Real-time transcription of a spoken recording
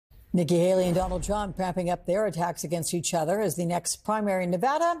Nikki Haley and Donald Trump ramping up their attacks against each other as the next primary in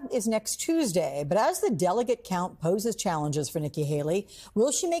Nevada is next Tuesday. But as the delegate count poses challenges for Nikki Haley,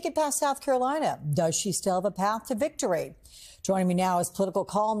 will she make it past South Carolina? Does she still have a path to victory? Joining me now is political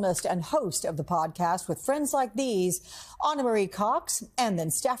columnist and host of the podcast With Friends Like These, Ana Marie Cox, and then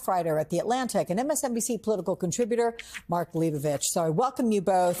staff writer at The Atlantic and MSNBC political contributor, Mark Leibovich. So I welcome you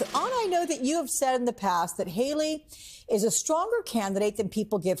both. Ana, I know that you have said in the past that Haley is a stronger candidate than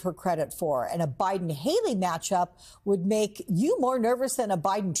people give her credit for, and a Biden-Haley matchup would make you more nervous than a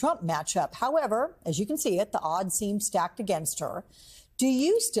Biden-Trump matchup. However, as you can see it, the odds seem stacked against her. Do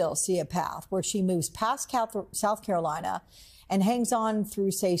you still see a path where she moves past South Carolina and hangs on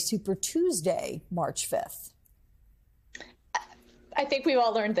through, say, Super Tuesday, March 5th? I think we've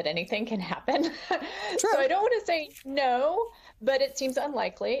all learned that anything can happen. True. So I don't want to say no, but it seems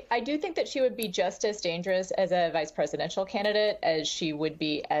unlikely. I do think that she would be just as dangerous as a vice presidential candidate as she would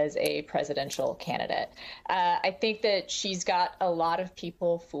be as a presidential candidate. I think that she's got a lot of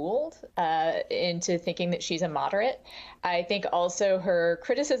people fooled into thinking that she's a moderate. I think also her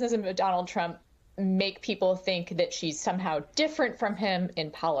criticisms of Donald Trump make people think that she's somehow different from him in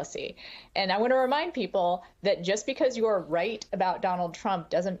policy. And I want to remind people that just because you're right about Donald Trump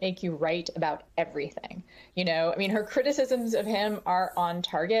doesn't make you right about everything. You know, I mean, her criticisms of him are on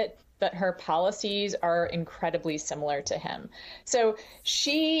target, but her policies are incredibly similar to him. So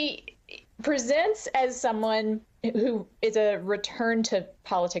she presents as someone who is a return to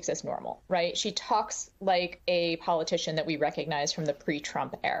politics as normal, right? She talks like a politician that we recognize from the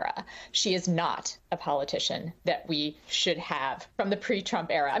pre-Trump era. She is not a politician that we should have from the pre-Trump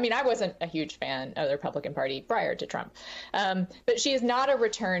era. I mean, I wasn't a huge fan of the Republican Party prior to Trump, but she is not a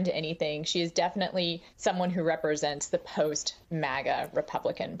return to anything. She is definitely someone who represents the post-MAGA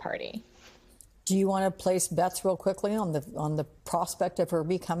Republican Party. Do you want to place bets real quickly on the prospect of her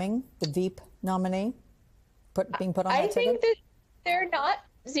becoming the Veep nominee? Being put on that I think that they're not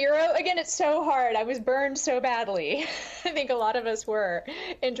zero. Again, it's so hard. I was burned so badly. I think a lot of us were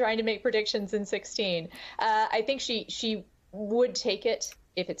in trying to make predictions in 2016. I think she would take it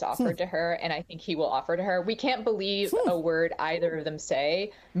if it's offered to her, and I think he will offer to her. We can't believe a word either of them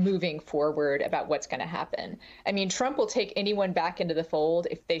say moving forward about what's going to happen. I mean, Trump will take anyone back into the fold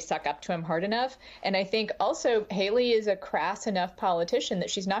if they suck up to him hard enough. And I think also Haley is a crass enough politician that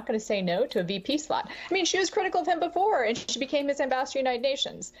she's not going to say no to a VP slot. I mean, she was critical of him before, and she became his ambassador to the United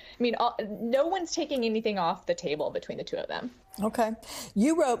Nations. I mean, no one's taking anything off the table between the two of them. Okay.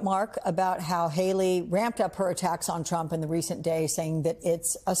 You wrote, Mark, about how Haley ramped up her attacks on Trump in the recent days, saying that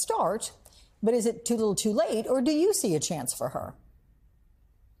it's a start, but is it too little too late, or do you see a chance for her?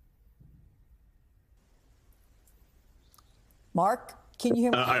 Mark, can you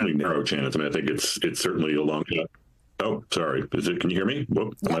hear me? I think narrow chance. I mean, I think it's certainly a long shot. Oh, sorry. Can you hear me?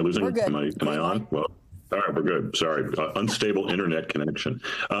 Whoop, am I losing? We're good. Am I on? Well, all right, we're good. Sorry. Unstable internet connection.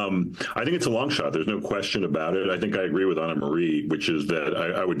 I think it's a long shot. There's no question about it. I think I agree with Ana Marie, which is that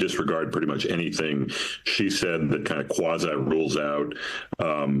I would disregard pretty much anything she said that kind of quasi rules out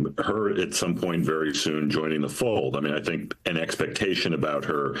her at some point very soon joining the fold. I mean, I think an expectation about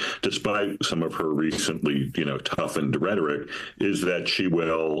her, despite some of her recently, toughened rhetoric, is that she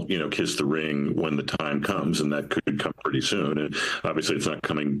will, kiss the ring when the time comes, and that could come pretty soon. And obviously it's not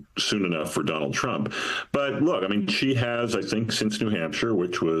coming soon enough for Donald Trump. But look, I mean, she has, I think, since New Hampshire,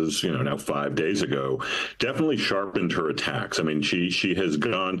 which was, now 5 days ago, definitely sharpened her attacks. I mean, she has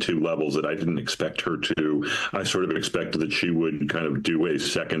gone to levels that I didn't expect her to. I sort of expected that she would kind of do a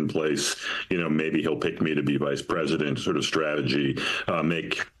second place, maybe he'll pick me to be vice president sort of strategy,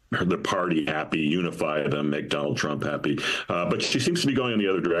 make the party happy, unify them, make Donald Trump happy. But she seems to be going in the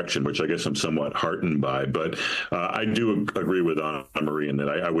other direction, which I guess I'm somewhat heartened by. But I do agree with Ana Marie in that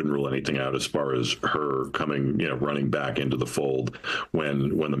I wouldn't rule anything out as far as her coming, running back into the fold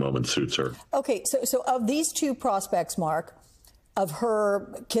when the moment suits her. Okay, so of these two prospects, Mark, of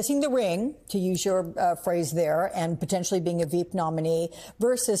her kissing the ring, to use your phrase there, and potentially being a Veep nominee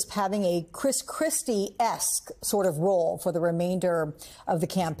versus having a Chris Christie-esque sort of role for the remainder of the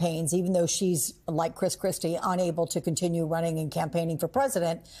campaigns, even though she's, like Chris Christie, unable to continue running and campaigning for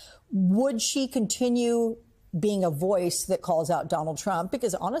president, would she continue being a voice that calls out Donald Trump?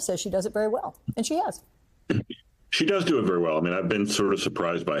 Because Ana says she does it very well, and she has. She does do it very well. I mean, I've been sort of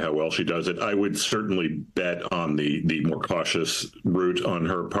surprised by how well she does it. I would certainly bet on the more cautious route on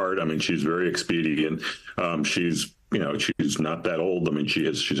her part. I mean, she's very expedient. She's she's not that old. I mean,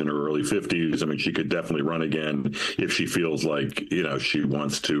 she's in her early 50s. I mean, she could definitely run again if she feels like, she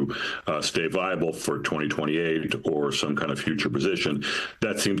wants to stay viable for 2028 or some kind of future position.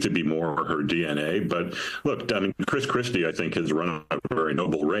 That seems to be more her DNA. But look, I mean, Chris Christie, I think, has run a very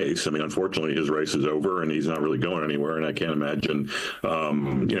noble race. I mean, unfortunately, his race is over and he's not really going anywhere. And I can't imagine,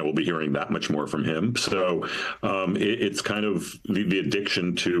 we'll be hearing that much more from him. So it's kind of the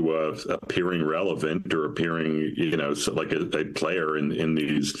addiction to appearing relevant or appearing, like a player in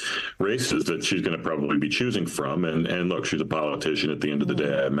these races that she's going to probably be choosing from. And look, she's a politician at the end of the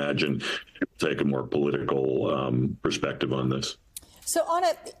day. I imagine she'll take a more political perspective on this. So,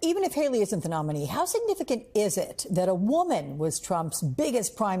 Anna, even if Haley isn't the nominee, how significant is it that a woman was Trump's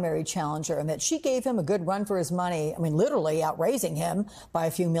biggest primary challenger and that she gave him a good run for his money? I mean, literally outraising him by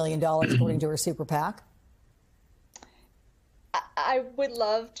a few $1 million, according to her super PAC. I would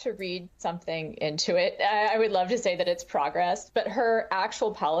love to read something into it. I would love to say that it's progress, but her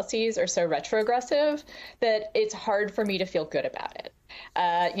actual policies are so retrogressive that it's hard for me to feel good about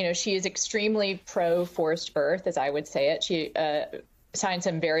it. She is extremely pro-forced birth, as I would say it. She signed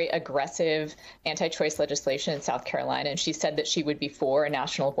some very aggressive anti-choice legislation in South Carolina, and she said that she would be for a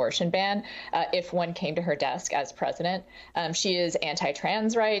national abortion ban if one came to her desk as president. She is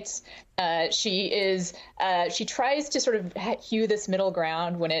anti-trans rights. She tries to sort of hew this middle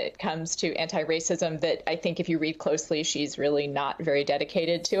ground when it comes to anti-racism that I think if you read closely, she's really not very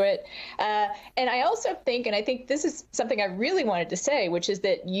dedicated to it. And I also think, and I think this is something I really wanted to say, which is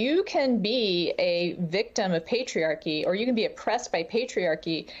that you can be a victim of patriarchy or you can be oppressed by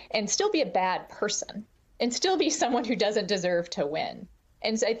patriarchy and still be a bad person and still be someone who doesn't deserve to win.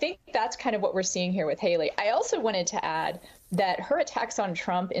 And so I think that's kind of what we're seeing here with Haley. I also wanted to add that her attacks on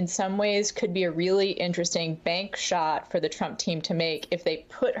Trump in some ways could be a really interesting bank shot for the Trump team to make if they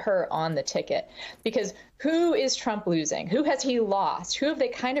put her on the ticket. Because who is Trump losing? Who has he lost? Who have they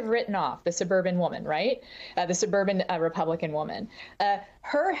kind of written off? The suburban woman, right? The suburban Republican woman.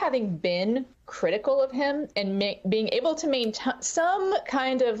 Her having been critical of him and being able to maintain some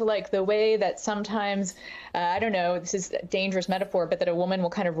kind of like the way that sometimes, I don't know, this is a dangerous metaphor, but that a woman will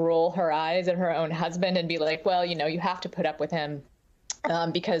kind of roll her eyes at her own husband and be like, well, you have to put up with him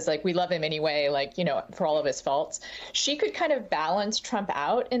because like we love him anyway, like, for all of his faults. She could kind of balance Trump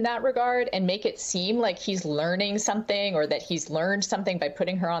out in that regard and make it seem like he's learning something or that he's learned something by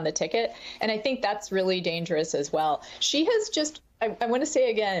putting her on the ticket. And I think that's really dangerous as well. She has just, I want to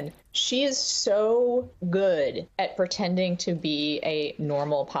say again, she is so good at pretending to be a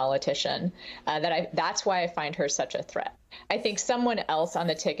normal politician that's why I find her such a threat. I think someone else on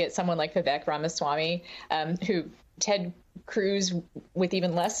the ticket, someone like Vivek Ramaswamy, who Ted Cruz with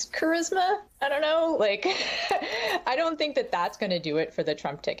even less charisma, I don't know, like, I don't think that that's going to do it for the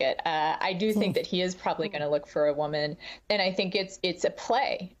Trump ticket. I do think that he is probably going to look for a woman, and I think it's a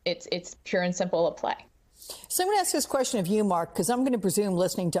play. It's pure and simple a play. So I'm going to ask this question of you, Mark, because I'm going to presume,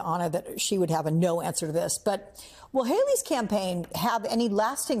 listening to Anna, that she would have a no answer to this. But will Haley's campaign have any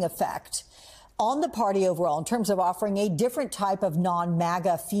lasting effect on the party overall in terms of offering a different type of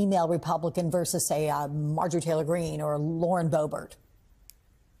non-MAGA female Republican versus, say, Marjorie Taylor Greene or Lauren Boebert?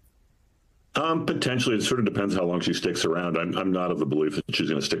 Potentially. It sort of depends how long she sticks around. I'm not of the belief that she's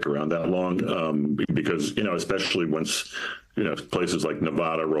going to stick around that long because, especially once, places like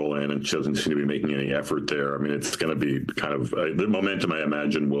Nevada roll in and she doesn't seem to be making any effort there. I mean, it's going to be kind of the momentum, I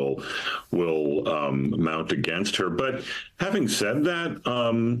imagine, will mount against her. But having said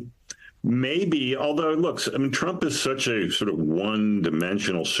that, maybe, although, look, I mean, Trump is such a sort of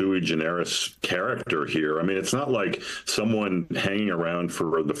one-dimensional sui generis character here. I mean, it's not like someone hanging around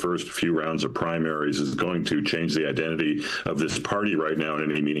for the first few rounds of primaries is going to change the identity of this party right now in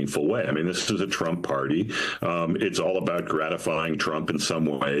any meaningful way. I mean, this is a Trump party. It's all about gratifying Trump in some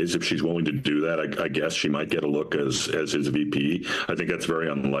ways. If she's willing to do that, I guess she might get a look as his VP. I think that's very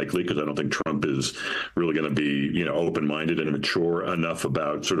unlikely because I don't think Trump is really going to be, open-minded and mature enough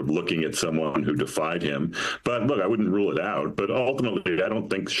about sort of looking at someone who defied him. But look, I wouldn't rule it out. But ultimately, I don't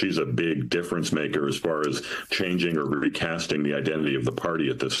think she's a big difference maker as far as changing or recasting the identity of the party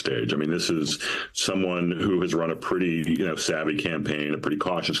at this stage. I mean, this is someone who has run a pretty, savvy campaign, a pretty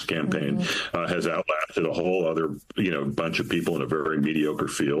cautious campaign, has outlasted a whole other, bunch of people in a very mediocre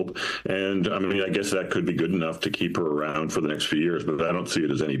field. And I mean, I guess that could be good enough to keep her around for the next few years. But I don't see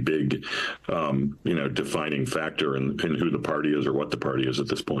it as any big, defining factor in who the party is or what the party is at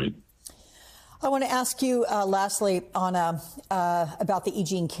this point. I want to ask you, lastly, Anna, about the E.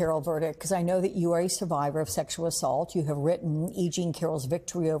 Jean Carroll verdict, because I know that you are a survivor of sexual assault. You have written E. Jean Carroll's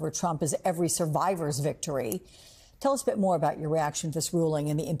victory over Trump is every survivor's victory. Tell us a bit more about your reaction to this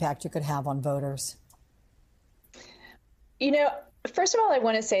ruling and the impact it could have on voters. You know, first of all, I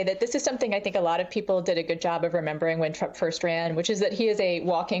want to say that this is something I think a lot of people did a good job of remembering when Trump first ran, which is that he is a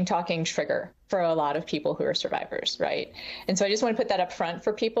walking, talking trigger for a lot of people who are survivors, right? And so I just want to put that up front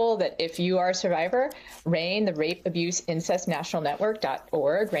for people that if you are a survivor, RAINN, the Rape, Abuse, Incest National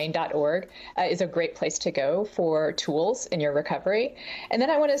Network.org, RAINN.org, is a great place to go for tools in your recovery. And then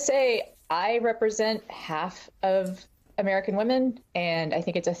I want to say I represent half of American women, and I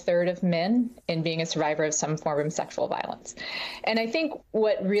think it's a third of men in being a survivor of some form of sexual violence. And I think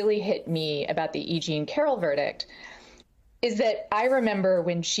what really hit me about the E. Jean Carroll verdict is that I remember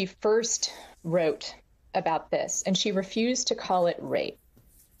when she first wrote about this, and she refused to call it rape.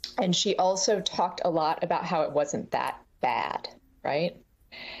 And she also talked a lot about how it wasn't that bad, right?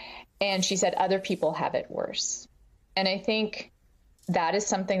 And she said other people have it worse. And I think that is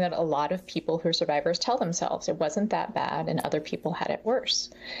something that a lot of people who are survivors tell themselves. It wasn't that bad and other people had it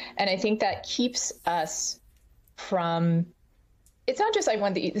worse. And I think that keeps us from, it's not just I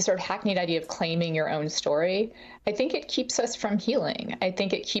want the sort of hackneyed idea of claiming your own story. I think it keeps us from healing. I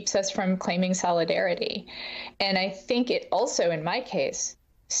think it keeps us from claiming solidarity. And I think it also, in my case,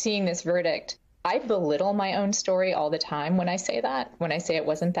 seeing this verdict, I belittle my own story all the time when I say that, when I say it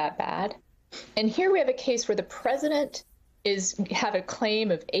wasn't that bad. And here we have a case where the president have a claim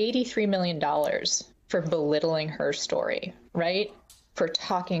of $83 million for belittling her story, right? For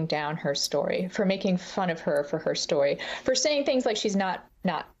talking down her story, for making fun of her for her story, for saying things like she's not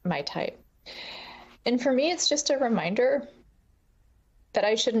my type. And for me, it's just a reminder that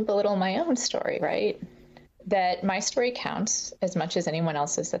I shouldn't belittle my own story, right? That my story counts as much as anyone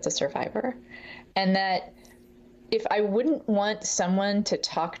else's that's a survivor. And that if I wouldn't want someone to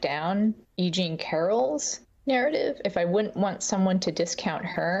talk down E. Jean Carroll's narrative, if I wouldn't want someone to discount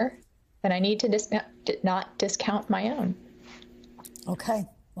her, then I need to not discount my own. Okay.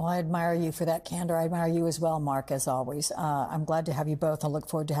 Well, I admire you for that candor. I admire you as well, Mark, as always. I'm glad to have you both. I look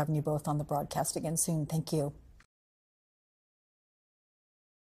forward to having you both on the broadcast again soon. Thank you.